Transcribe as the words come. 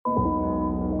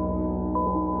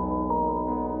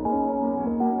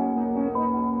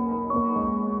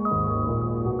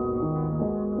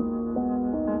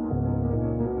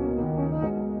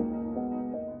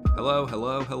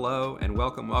Hello, and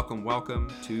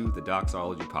welcome to the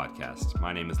Doxology Podcast.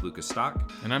 My name is Lucas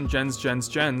Stock. And I'm Nelson.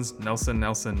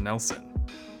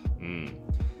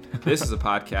 This is a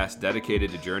podcast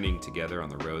dedicated to journeying together on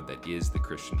the road that is the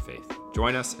Christian faith.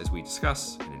 Join us as we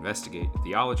discuss and investigate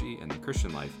theology and the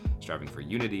Christian life, striving for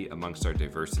unity amongst our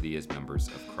diversity as members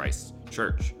of Christ's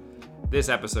church. This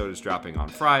episode is dropping on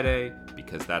Friday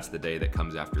because that's the day that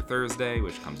comes after Thursday,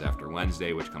 which comes after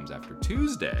Wednesday, which comes after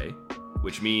Tuesday,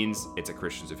 which means it's a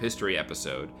Christians of History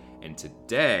episode. And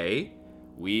today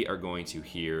we are going to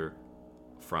hear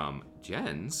from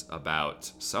Jens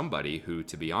about somebody who,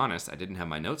 to be honest, I didn't have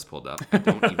my notes pulled up. I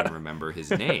don't even remember his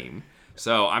name.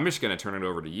 So I'm just going to turn it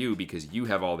over to you because you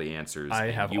have all the answers.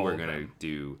 You are going to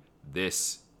do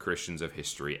this Christians of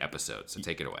History episode. So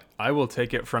take it away. I will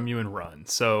take it from you and run.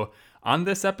 So on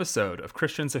this episode of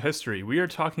Christians of History, we are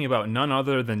talking about none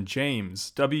other than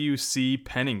James W.C.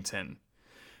 Pennington.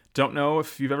 Don't know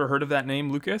if you've ever heard of that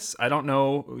name, Lucas. I don't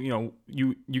know,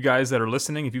 you guys that are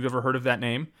listening, if you've ever heard of that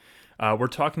name. We're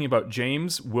talking about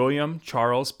James William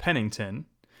Charles Pennington,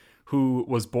 who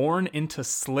was born into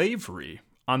slavery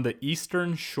on the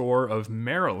eastern shore of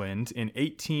Maryland in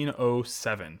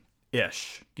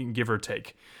 1807-ish, give or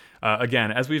take.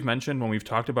 Again, as we've mentioned, when we've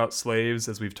talked about slaves,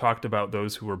 as we've talked about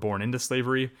those who were born into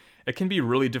slavery, it can be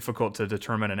really difficult to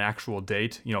determine an actual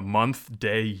date, month,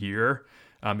 day, year,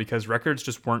 because records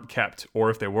just weren't kept,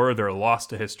 or if they were, they're lost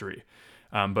to history.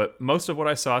 But most of what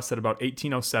I saw said about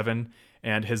 1807,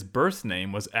 and his birth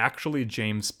name was actually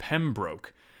James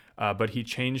Pembroke, but he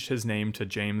changed his name to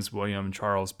James William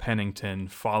Charles Pennington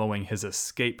following his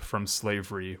escape from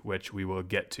slavery, which we will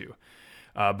get to.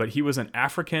 But he was an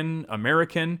African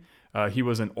American. He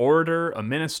was an orator, a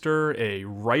minister, a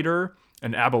writer,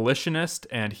 an abolitionist,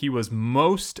 and he was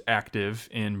most active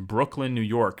in Brooklyn, New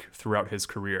York throughout his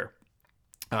career.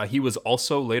 He was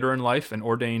also later in life an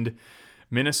ordained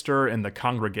minister in the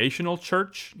Congregational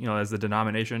Church, as the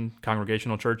denomination,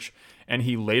 Congregational Church, and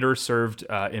he later served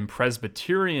in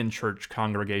Presbyterian church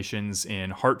congregations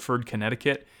in Hartford,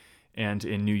 Connecticut, and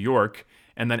in New York.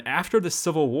 And then after the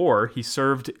Civil War, he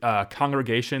served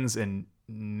congregations in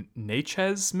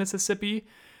Natchez, Mississippi,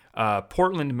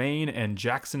 Portland, Maine, and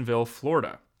Jacksonville,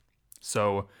 Florida.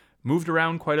 So moved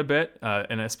around quite a bit,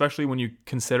 and especially when you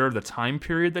consider the time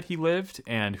period that he lived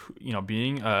and,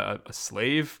 being a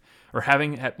slave, or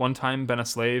having at one time been a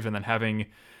slave and then having,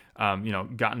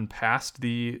 gotten past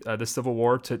the Civil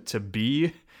War to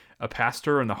be a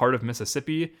pastor in the heart of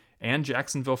Mississippi and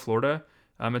Jacksonville, Florida.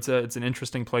 It's an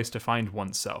interesting place to find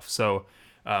oneself. So,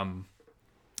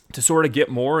 to sort of get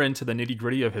more into the nitty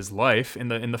gritty of his life, in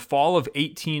the fall of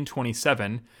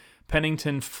 1827,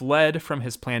 Pennington fled from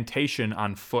his plantation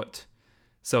on foot.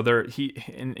 So he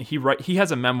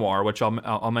has a memoir, which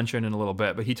I'll mention in a little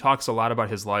bit, but he talks a lot about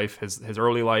his life, his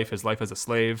early life, his life as a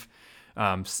slave,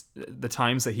 the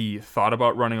times that he thought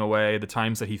about running away, the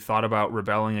times that he thought about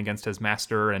rebelling against his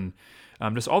master, and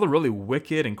just all the really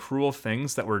wicked and cruel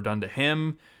things that were done to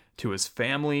him, to his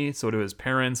family, so to his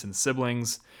parents and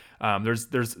siblings.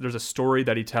 There's a story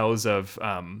that he tells of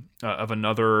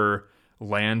another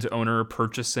landowner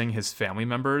purchasing his family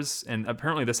members, and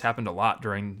apparently this happened a lot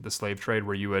during the slave trade,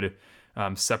 where you would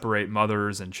separate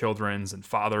mothers and children's and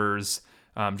fathers,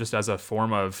 just as a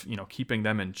form of keeping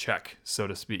them in check, so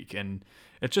to speak. And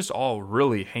it's just all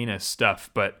really heinous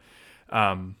stuff. But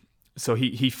so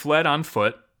he fled on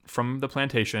foot from the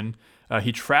plantation.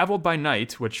 He traveled by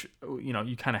night, which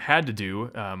you kind of had to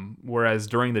do, whereas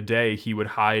during the day he would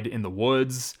hide in the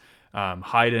woods,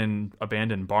 hide in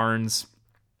abandoned barns.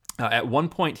 At one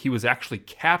point, he was actually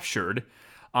captured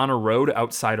on a road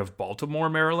outside of Baltimore,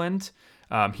 Maryland.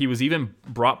 He was even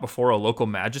brought before a local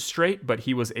magistrate, but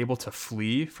he was able to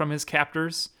flee from his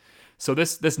captors. So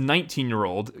this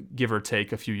 19-year-old, give or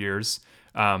take a few years,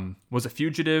 was a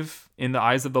fugitive in the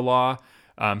eyes of the law.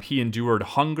 He endured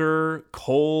hunger,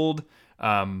 cold.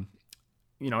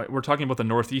 We're talking about the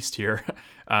Northeast here.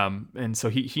 And so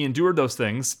he endured those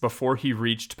things before he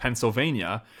reached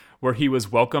Pennsylvania, where he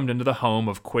was welcomed into the home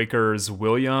of Quakers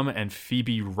William and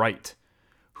Phoebe Wright,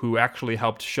 who actually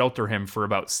helped shelter him for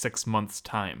about 6 months'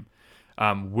 time.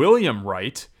 William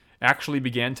Wright actually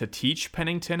began to teach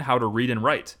Pennington how to read and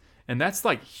write. And that's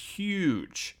like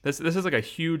huge. This is like a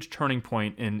huge turning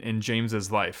point in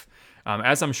James's life.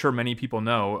 As I'm sure many people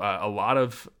know, a lot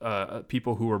of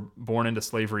people who were born into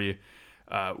slavery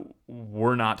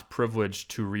were not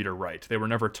privileged to read or write. They were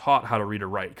never taught how to read or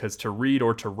write, because to read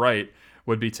or to write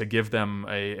would be to give them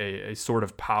a sort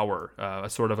of power, a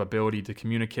sort of ability to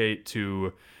communicate,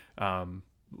 to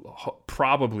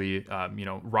probably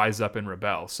rise up and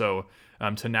rebel. So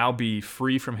to now be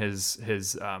free from his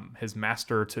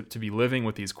master, to be living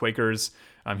with these Quakers,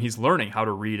 he's learning how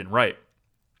to read and write.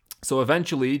 So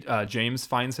eventually, James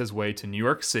finds his way to New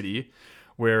York City,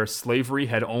 where slavery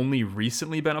had only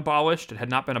recently been abolished. It had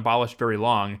not been abolished very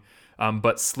long,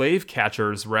 but slave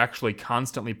catchers were actually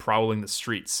constantly prowling the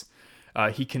streets.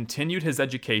 He continued his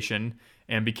education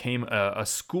and became a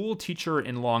school teacher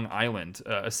in Long Island,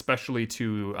 especially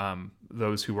to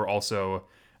those who were also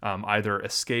either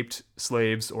escaped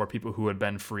slaves or people who had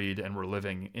been freed and were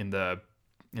living in the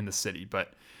city.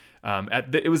 But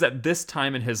it was at this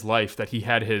time in his life that he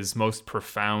had his most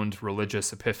profound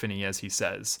religious epiphany, as he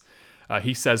says.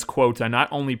 He says, quote, "I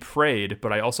not only prayed,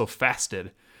 but I also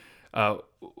fasted.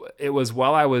 It was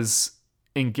while I was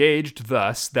engaged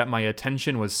thus that my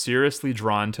attention was seriously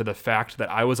drawn to the fact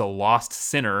that I was a lost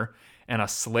sinner and a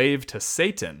slave to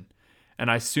Satan,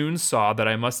 and I soon saw that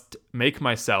I must make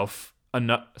I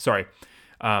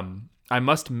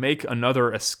must make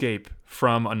another escape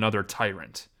from another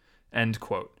tyrant." End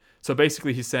quote. So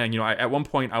basically he's saying, at one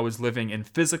point I was living in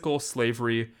physical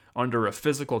slavery under a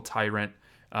physical tyrant,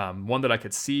 one that I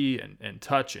could see and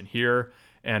touch and hear.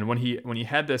 And when he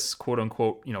had this quote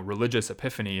unquote, religious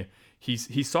epiphany, he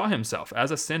saw himself as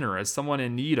a sinner, as someone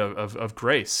in need of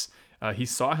grace. He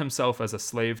saw himself as a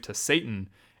slave to Satan,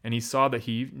 and he saw that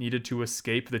he needed to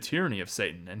escape the tyranny of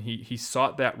Satan, and he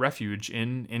sought that refuge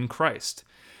in Christ.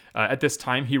 At this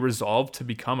time, he resolved to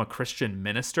become a Christian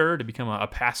minister, to become a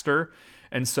pastor,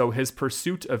 and so his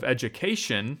pursuit of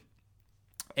education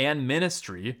and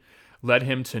ministry led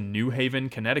him to New Haven,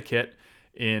 Connecticut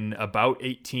in about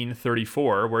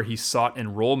 1834, where he sought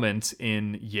enrollment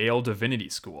in Yale Divinity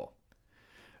School.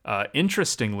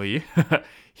 Interestingly,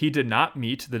 he did not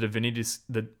meet the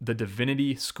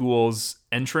divinity school's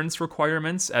entrance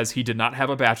requirements, as he did not have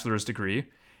a bachelor's degree,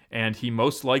 and he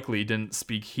most likely didn't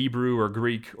speak Hebrew or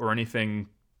Greek or anything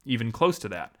even close to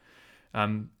that.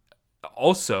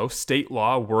 Also, state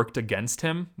law worked against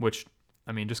him, which,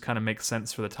 just kind of makes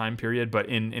sense for the time period. But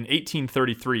in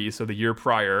 1833, so the year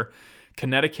prior,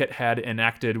 Connecticut had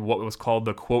enacted what was called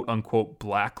the quote-unquote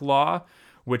Black Law,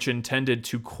 which intended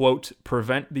to, quote,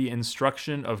 prevent the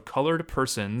instruction of colored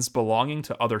persons belonging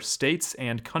to other states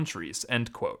and countries,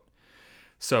 end quote.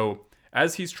 So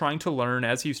as he's trying to learn,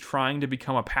 as he's trying to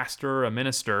become a pastor, a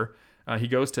minister, he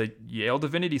goes to Yale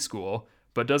Divinity School,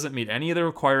 but doesn't meet any of the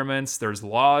requirements. There's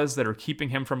laws that are keeping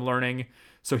him from learning.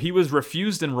 So he was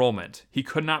refused enrollment. He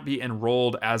could not be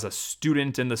enrolled as a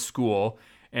student in the school,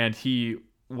 and he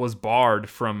was barred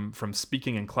from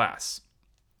speaking in class.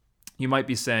 You might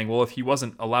be saying, well, if he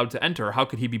wasn't allowed to enter, how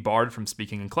could he be barred from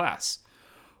speaking in class?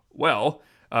 Well,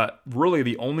 really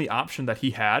the only option that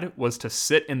he had was to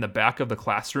sit in the back of the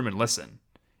classroom and listen.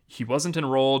 He wasn't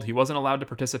enrolled. He wasn't allowed to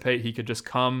participate. He could just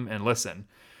come and listen.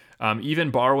 Even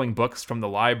borrowing books from the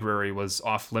library was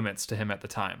off limits to him at the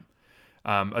time.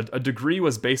 A degree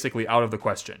was basically out of the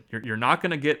question. You're not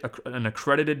going to get an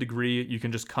accredited degree. You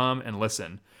can just come and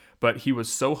listen. But he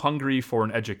was so hungry for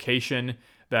an education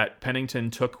that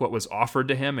Pennington took what was offered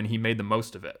to him and he made the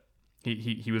most of it.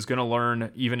 He was going to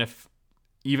learn even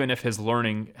if his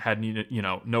learning had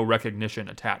no recognition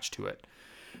attached to it.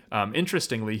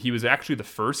 Interestingly, he was actually the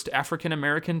first African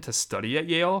American to study at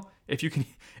Yale, if you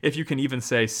can even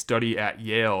say study at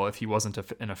Yale if he wasn't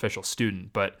an official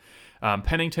student. But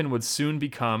Pennington would soon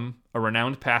become a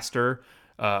renowned pastor,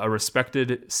 a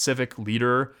respected civic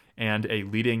leader, and a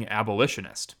leading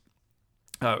abolitionist.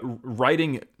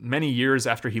 Writing many years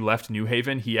after he left New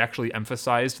Haven, he actually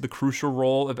emphasized the crucial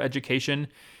role of education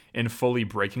in fully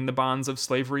breaking the bonds of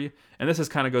slavery. And this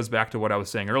kind of goes back to what I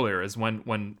was saying earlier, is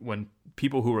when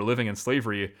people who were living in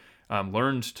slavery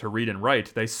learned to read and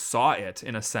write, they saw it,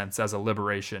 in a sense, as a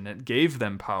liberation. It gave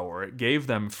them power. It gave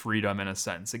them freedom, in a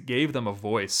sense. It gave them a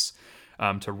voice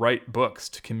to write books,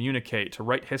 to communicate, to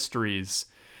write histories.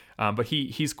 But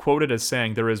he's quoted as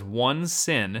saying, "There is one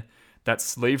sin that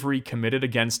slavery committed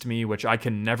against me which I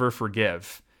can never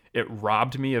forgive. It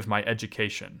robbed me of my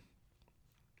education."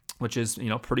 Which is,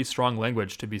 pretty strong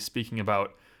language to be speaking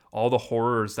about all the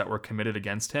horrors that were committed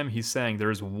against him. He's saying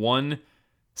there's one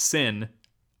sin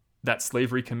that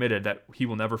slavery committed that he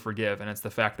will never forgive, and it's the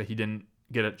fact that he didn't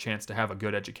get a chance to have a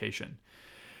good education.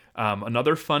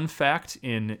 Another fun fact,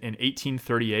 in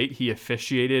 1838, he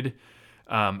officiated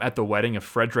at the wedding of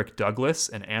Frederick Douglass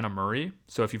and Anna Murray.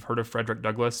 So if you've heard of Frederick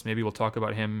Douglass, maybe we'll talk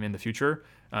about him in the future.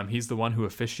 He's the one who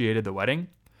officiated the wedding.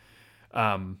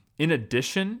 In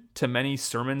addition to many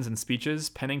sermons and speeches,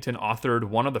 Pennington authored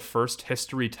one of the first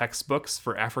history textbooks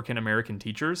for African American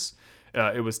teachers.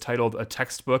 It was titled A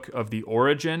Textbook of the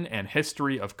Origin and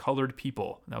History of Colored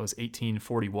People. That was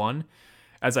 1841.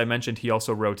 As I mentioned, he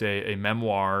also wrote a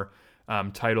memoir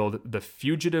titled The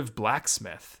Fugitive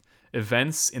Blacksmith,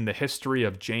 Events in the History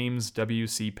of James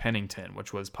W.C. Pennington,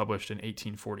 which was published in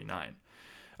 1849.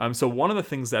 So one of the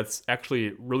things that's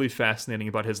actually really fascinating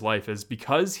about his life is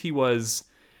because he was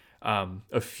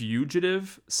a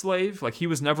fugitive slave, like he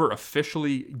was never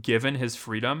officially given his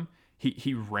freedom.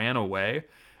 He ran away.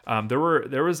 There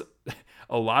was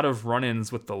a lot of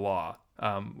run-ins with the law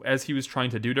as he was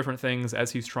trying to do different things,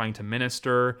 as he's trying to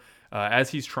minister, as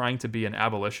he's trying to be an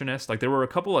abolitionist. Like there were a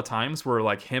couple of times where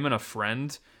like him and a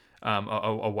friend,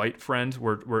 a white friend,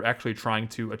 were actually trying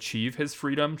to achieve his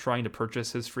freedom, trying to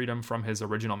purchase his freedom from his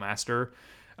original master,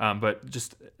 but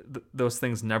just those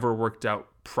things never worked out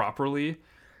properly.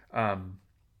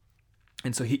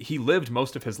 And so he lived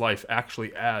most of his life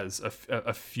actually as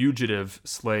a fugitive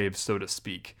slave, so to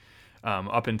speak,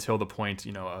 up until the point,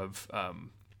 of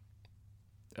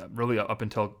really up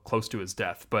until close to his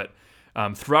death. But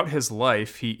throughout his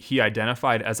life, he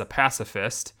identified as a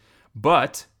pacifist.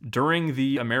 But during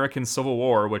the American Civil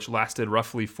War, which lasted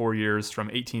roughly 4 years from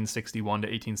 1861 to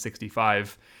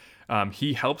 1865,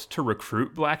 he helped to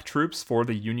recruit black troops for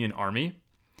the Union Army.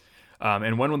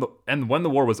 And when the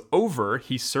war was over,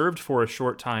 he served for a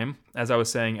short time, as I was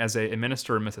saying, as a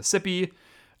minister in Mississippi,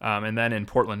 and then in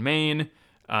Portland, Maine,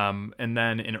 and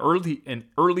then in early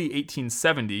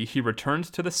 1870, he returned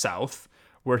to the South,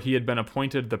 where he had been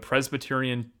appointed by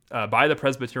the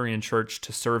Presbyterian Church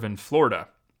to serve in Florida,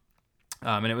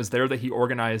 and it was there that he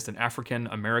organized an African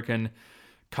American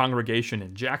congregation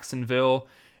in Jacksonville.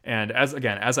 And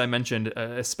as I mentioned,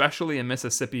 especially in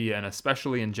Mississippi and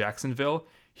especially in Jacksonville,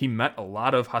 he met a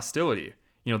lot of hostility.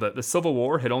 The Civil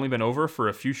War had only been over for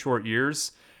a few short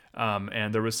years,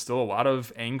 and there was still a lot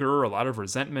of anger, a lot of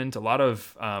resentment, a lot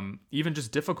of even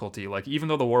just difficulty. Like, even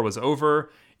though the war was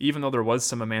over, even though there was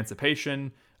some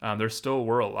emancipation, there still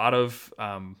were a lot of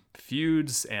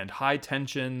feuds and high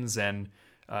tensions, and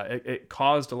it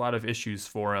caused a lot of issues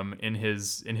for him in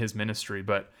his ministry.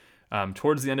 But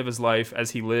towards the end of his life,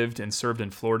 as he lived and served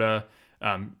in Florida,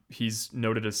 he's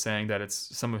noted as saying that it's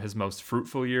some of his most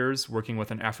fruitful years working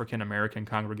with an African American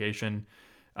congregation.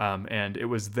 And it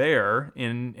was there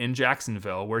in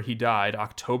Jacksonville where he died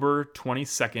October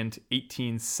 22nd,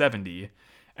 1870,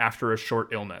 after a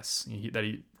short illness that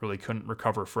he really couldn't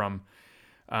recover from.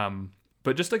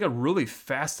 But just like a really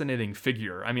fascinating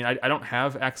figure. I mean, I don't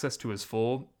have access to his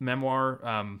full memoir.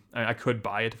 I could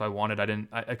buy it if I wanted.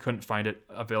 I couldn't find it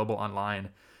available online.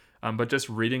 But just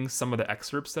reading some of the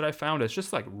excerpts that I found, it's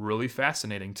just like really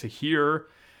fascinating to hear,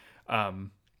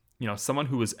 someone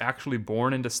who was actually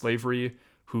born into slavery,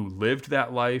 who lived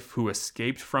that life, who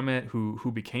escaped from it,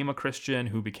 who became a Christian,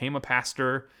 who became a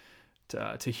pastor,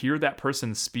 to hear that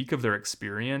person speak of their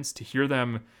experience, to hear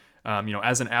them,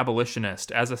 as an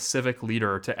abolitionist, as a civic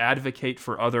leader, to advocate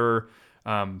for other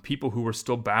people who were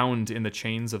still bound in the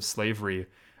chains of slavery.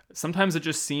 Sometimes it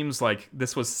just seems like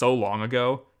this was so long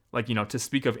ago. Like, to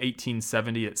speak of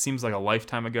 1870, it seems like a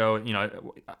lifetime ago.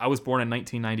 I was born in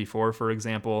 1994, for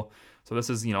example. So this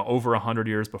is, over 100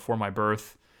 years before my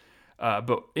birth.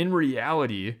 But in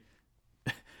reality,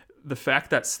 the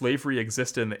fact that slavery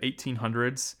existed in the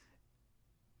 1800s,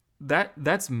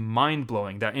 that's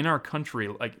mind-blowing. That in our country,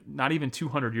 like not even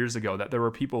 200 years ago, that there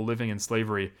were people living in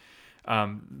slavery.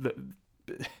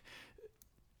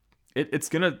 It's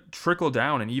going to trickle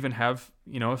down and even have,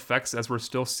 effects as we're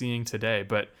still seeing today.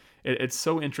 But it's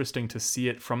so interesting to see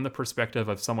it from the perspective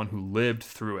of someone who lived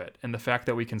through it, and the fact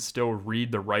that we can still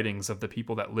read the writings of the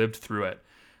people that lived through it.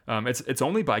 It's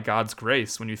only by God's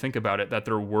grace, when you think about it, that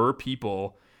there were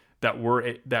people that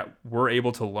were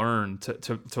able to learn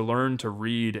to learn to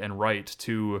read and write,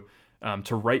 to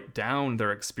write down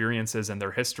their experiences and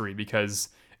their history. Because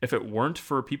if it weren't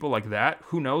for people like that,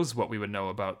 who knows what we would know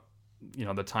about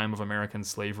the time of American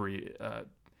slavery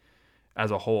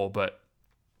as a whole. But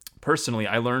personally,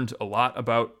 I learned a lot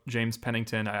about James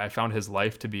Pennington. I found his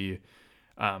life to be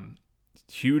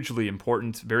hugely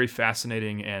important, very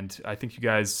fascinating, and I think you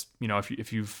guys,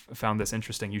 if you've found this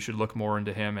interesting, you should look more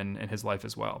into him and his life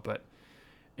as well. But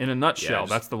in a nutshell,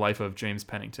 that's the life of James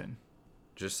Pennington.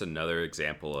 Just another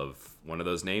example of one of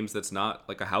those names that's not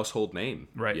like a household name,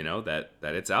 right? That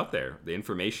it's out there. The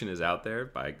information is out there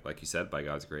by, like you said, by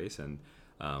God's grace, and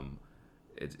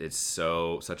it's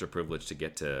such a privilege to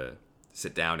get to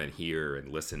sit down and hear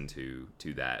and listen to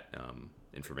that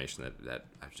information that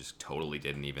I just totally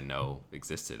didn't even know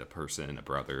existed. A person, a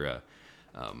brother,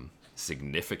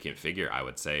 significant figure, I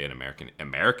would say, in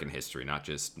American history, not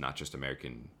just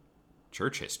American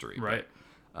church history, right?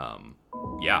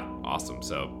 Yeah, awesome.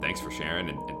 So thanks for sharing,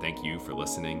 and thank you for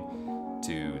listening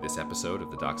to this episode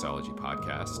of the Doxology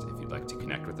Podcast. If you'd like to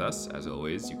connect with us, as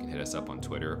always, you can hit us up on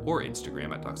Twitter or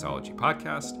Instagram at Doxology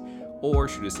Podcast, or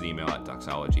shoot us an email at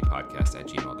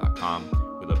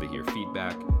doxologypodcast@gmail.com. We'd love to hear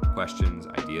feedback, questions,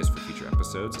 ideas for future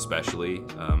episodes, especially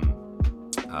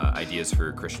ideas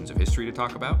for Christians of history to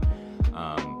talk about.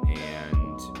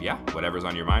 And yeah, whatever's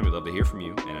on your mind, we'd love to hear from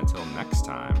you. And until next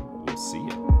time, we'll see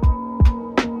you.